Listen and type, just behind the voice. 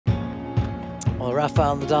Well,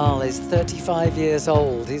 Rafael Nadal is 35 years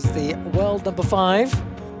old. He's the world number 5.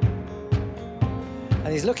 And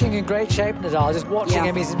he's looking in great shape, Nadal. Just watching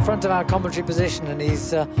him, he's in front of our commentary position, and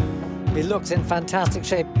he looks in fantastic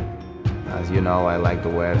shape. As you know, I like to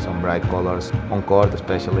wear some bright colors on court,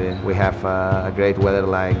 especially we have a great weather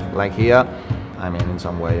like here. I mean, in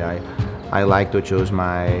some way, I like to choose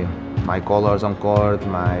my colors on court,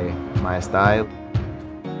 my style.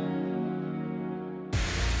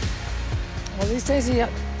 Well, these days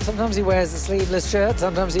sometimes he wears the sleeveless shirt,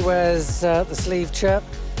 sometimes he wears the sleeve shirt.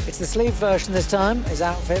 It's the sleeve version this time. His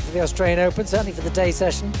outfit for the Australian Open, certainly for the day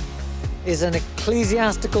session, is an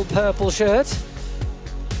ecclesiastical purple shirt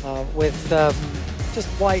with just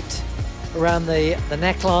white around the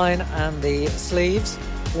neckline and the sleeves.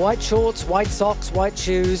 White shorts, white socks, white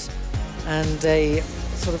shoes, and a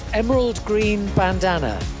sort of emerald green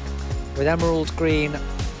bandana with emerald green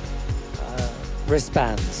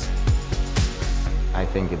wristbands. I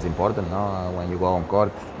think it's important, no? When you go on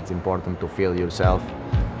court, it's important to feel yourself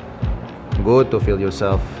good, to feel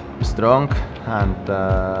yourself strong, and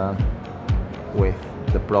with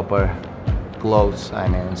the proper clothes, I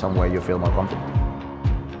mean, in some way you feel more confident.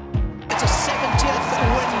 It's a 70th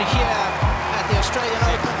win here at the Australian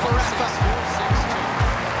Open for Rafa,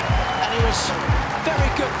 and he was very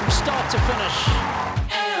good from start to finish.